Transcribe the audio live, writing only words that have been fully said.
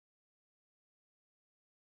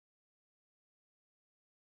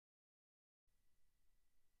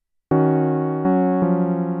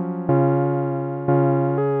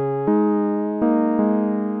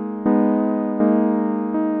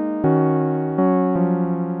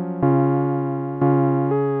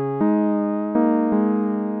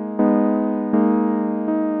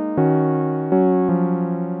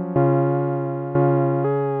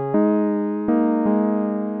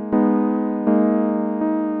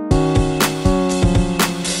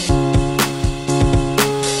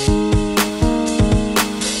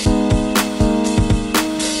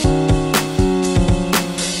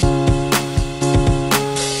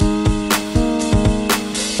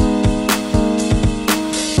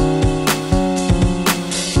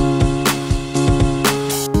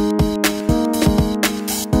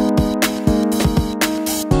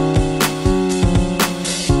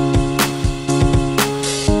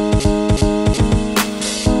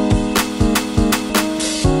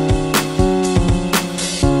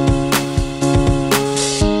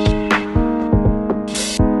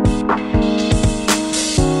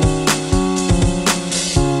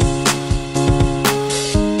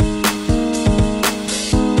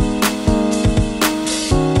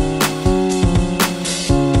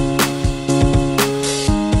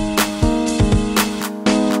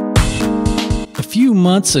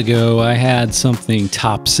months ago, I had something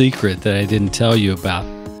top secret that I didn't tell you about.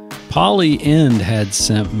 Poly End had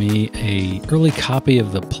sent me an early copy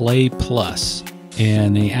of the Play Plus,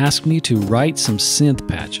 and they asked me to write some synth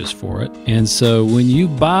patches for it. And so when you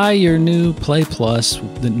buy your new Play Plus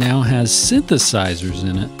that now has synthesizers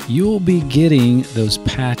in it, you'll be getting those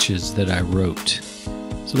patches that I wrote.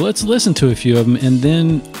 So let's listen to a few of them, and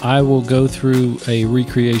then I will go through a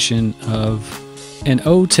recreation of an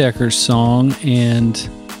Autechre song and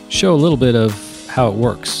show a little bit of how it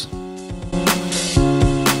works.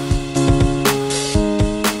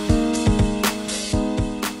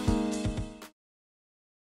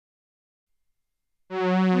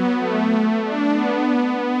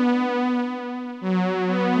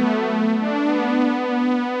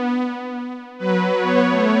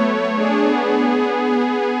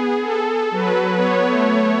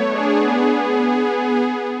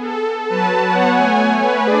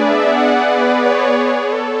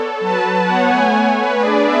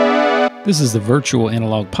 This is the virtual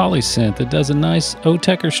analog polysynth that does a nice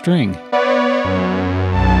Autechre string.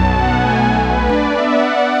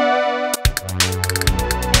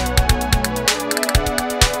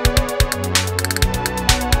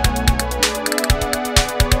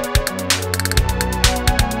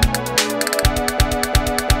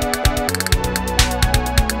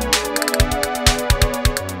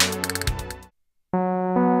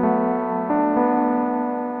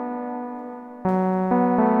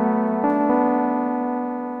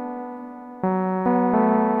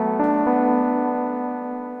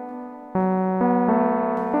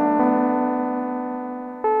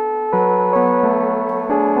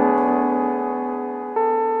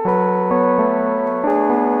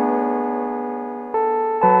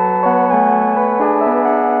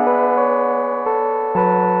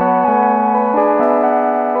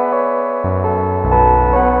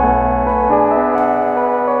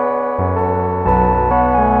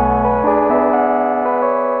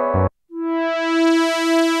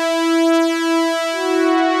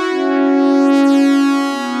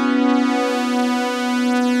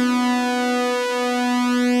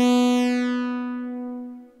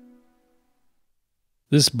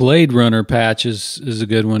 This Blade Runner patch is a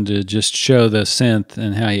good one to just show the synth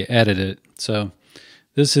and how you edit it. So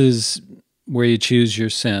this is where you choose your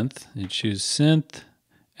synth. You choose synth,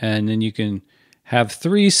 and then you can have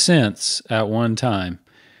 3 synths at one time.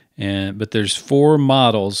 But there's 4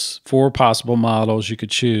 models, 4 possible models you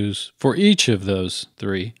could choose for each of those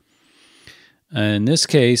 3. In this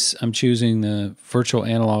case, I'm choosing the virtual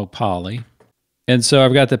analog poly. And so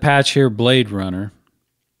I've got the patch here, Blade Runner.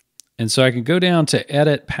 And so I can go down to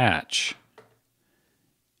Edit Patch.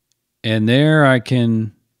 And there I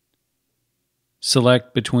can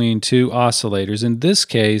select between 2 oscillators. In this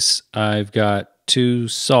case, I've got 2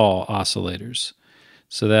 saw oscillators.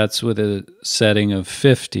 So that's with a setting of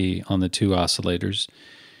 50 on the 2 oscillators.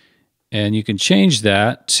 And you can change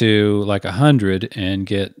that to like 100 and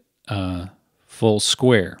get full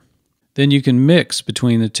square. Then you can mix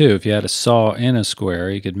between the 2. If you had a saw and a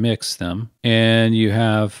square, you could mix them. And you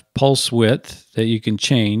have pulse width that you can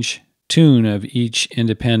change, tune of each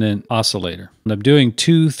independent oscillator. And I'm doing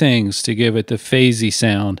 2 things to give it the phasey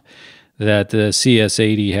sound that the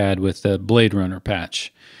CS80 had with the Blade Runner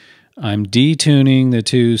patch. I'm detuning the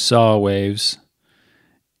 2 saw waves,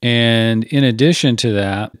 and in addition to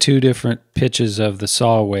that, 2 different pitches of the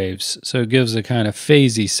saw waves. So it gives a kind of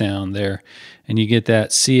phasey sound there, and you get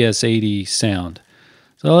that CS80 sound.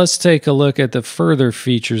 So let's take a look at the further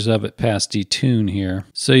features of it past detune here.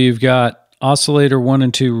 So you've got oscillator 1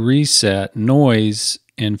 and 2 reset, noise,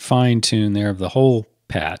 and fine tune there of the whole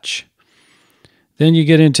patch. Then you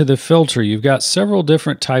get into the filter. You've got several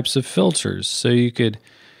different types of filters. So you could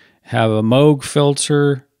have a Moog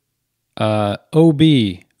filter, OB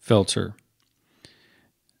filter,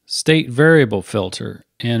 state variable filter,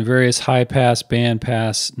 and various high pass, band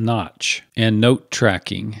pass, notch, and note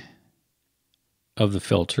tracking of the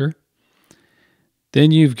filter.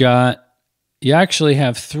 Then you actually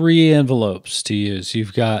have 3 envelopes to use.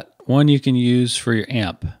 You've got one you can use for your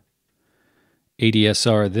amp,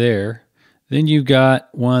 ADSR there. Then you've got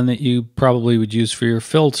one that you probably would use for your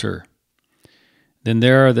filter. Then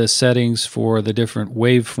there are the settings for the different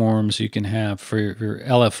waveforms you can have for your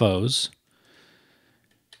LFOs.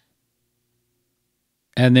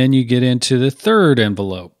 And then you get into the 3rd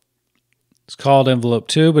envelope. It's called envelope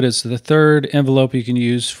 2, but it's the 3rd envelope you can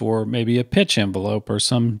use for maybe a pitch envelope or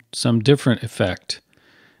some different effect.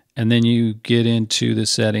 And then you get into the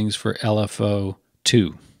settings for LFO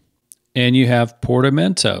 2. And you have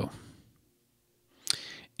portamento.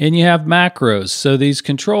 And you have macros. So these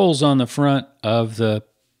controls on the front of the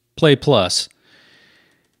Play Plus,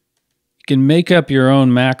 can make up your own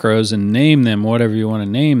macros and name them whatever you want to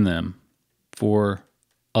name them for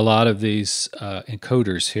a lot of these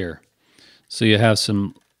encoders here. So you have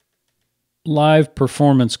some live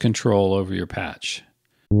performance control over your patch.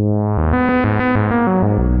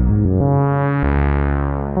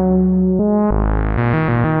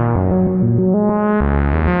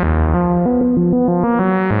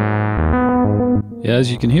 Yeah, as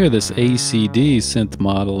you can hear, this ACD synth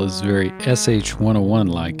model is very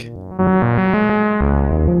SH-101-like.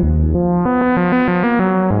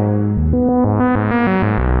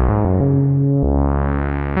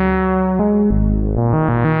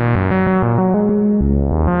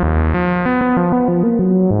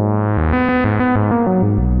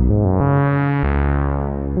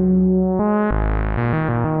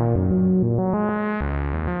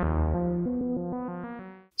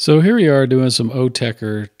 So here we are doing some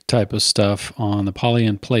Autechre type of stuff on the Poly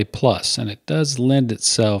and Play Plus, and it does lend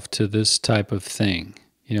itself to this type of thing.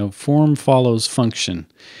 You know, form follows function.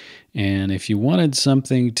 And if you wanted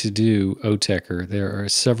something to do Autechre, there are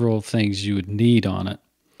several things you would need on it.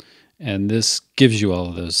 And this gives you all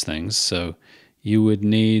of those things. So you would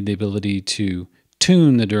need the ability to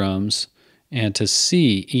tune the drums and to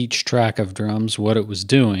see each track of drums, what it was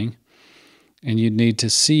doing. And you'd need to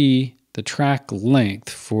see the track length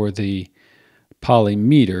for the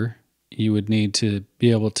polymeter. You would need to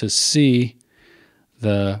be able to see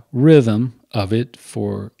the rhythm of it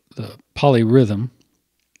for the polyrhythm.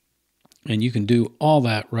 And you can do all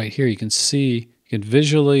that right here. You can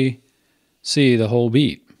visually see the whole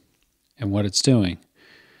beat and what it's doing.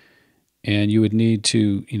 And you would need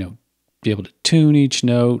to, be able to tune each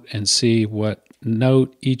note and see what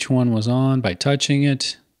note each one was on by touching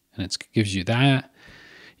it. And it gives you that.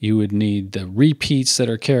 You would need the repeats that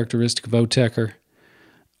are characteristic of Autechre,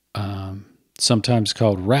 sometimes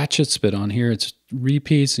called ratchets, but on here it's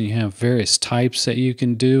repeats, and you have various types that you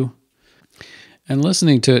can do. And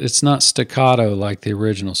listening to it, it's not staccato like the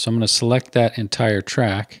original. So I'm going to select that entire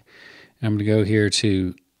track, and I'm going to go here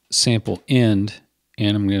to sample end,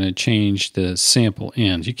 and I'm going to change the sample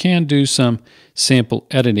end. You can do some sample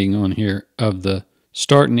editing on here of the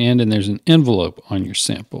start and end, and there's an envelope on your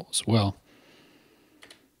sample as well.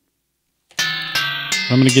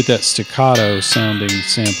 I'm going to get that staccato sounding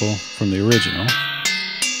sample from the original.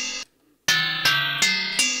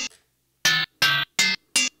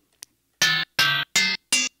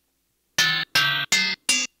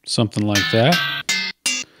 Something like that.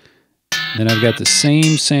 Then I've got the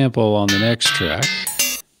same sample on the next track,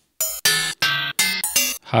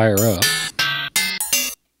 higher up,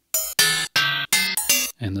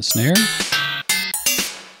 and the snare.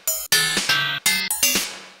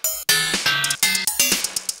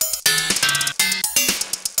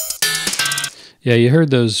 Yeah, you heard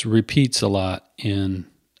those repeats a lot in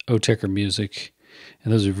Autechre music,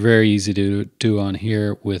 and those are very easy to do on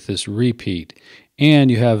here with this repeat. And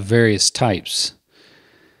you have various types,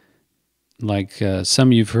 like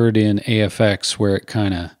some you've heard in AFX, where it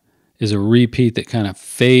kind of is a repeat that kind of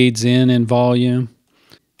fades in volume.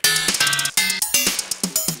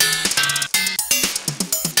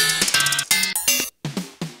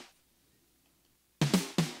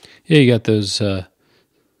 Yeah, you got those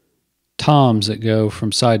toms that go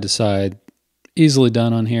from side to side. Easily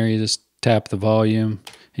done on here. You just tap the volume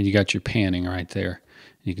and you got your panning right there.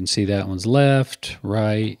 You can see that one's left,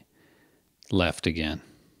 right, left again.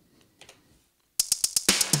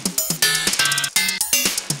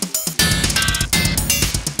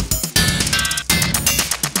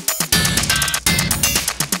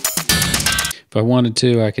 If I wanted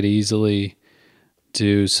to, I could easily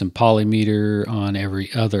do some polymeter on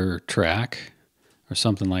every other track or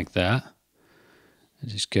something like that. I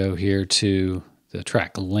just go here to the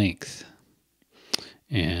track length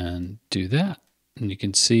and do that. And you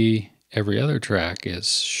can see every other track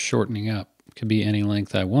is shortening up. It could be any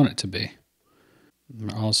length I want it to be.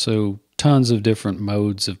 There are also tons of different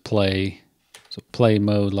modes of play. So play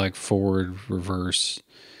mode like forward, reverse,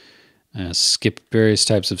 various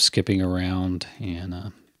types of skipping around,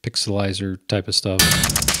 and pixelizer type of stuff.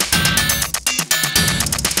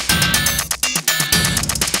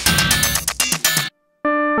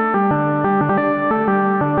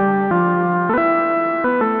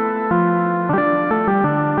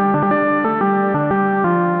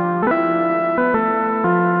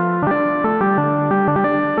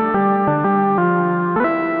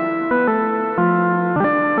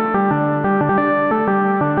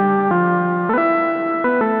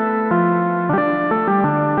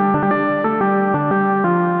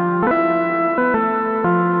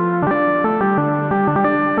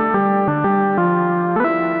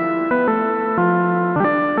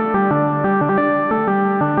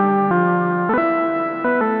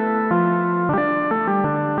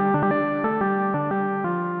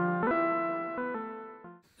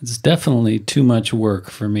 It's definitely too much work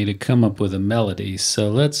for me to come up with a melody, so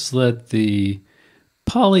let's let the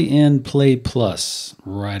Poly N Play Plus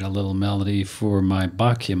write a little melody for my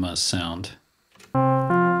Bakuma sound.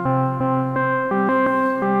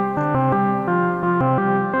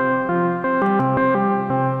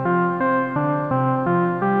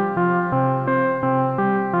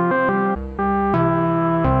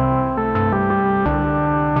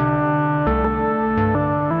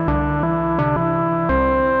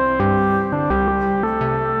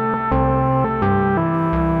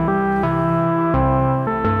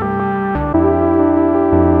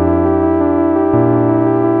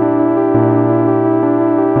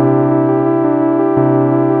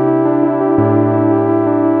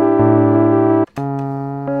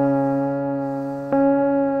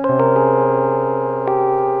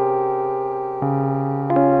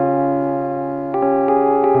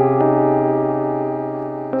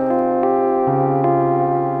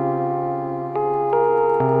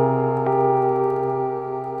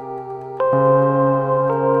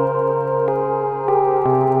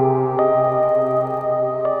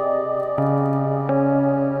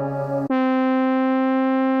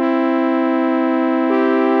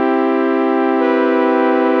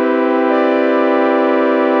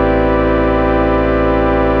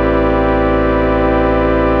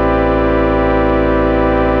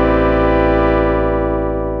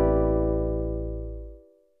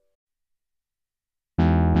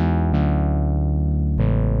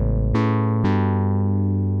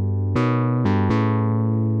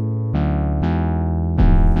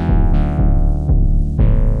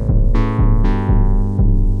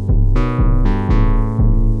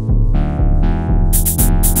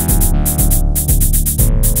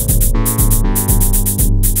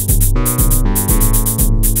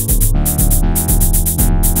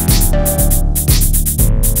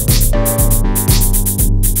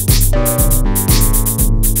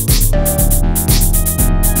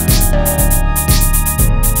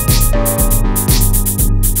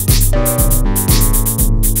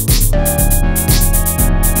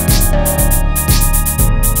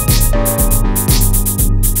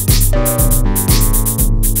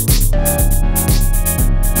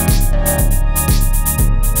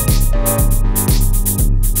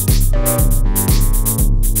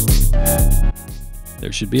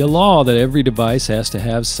 There should be a law that every device has to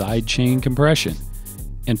have sidechain compression,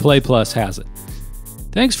 and Play Plus has it.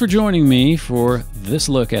 Thanks for joining me for this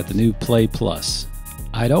look at the new Play Plus.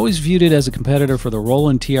 I'd always viewed it as a competitor for the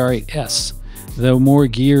Roland TR-8S, though more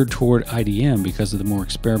geared toward IDM because of the more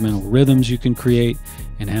experimental rhythms you can create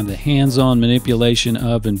and have the hands-on manipulation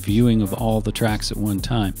of and viewing of all the tracks at one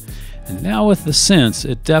time. And now with the Sense,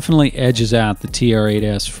 it definitely edges out the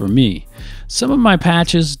TR-8S for me. Some of my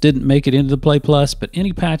patches didn't make it into the Play Plus, but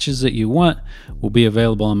any patches that you want will be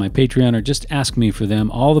available on my Patreon, or just ask me for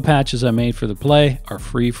them. All the patches I made for the Play are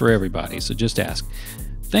free for everybody, so just ask.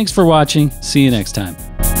 Thanks for watching. See you next time.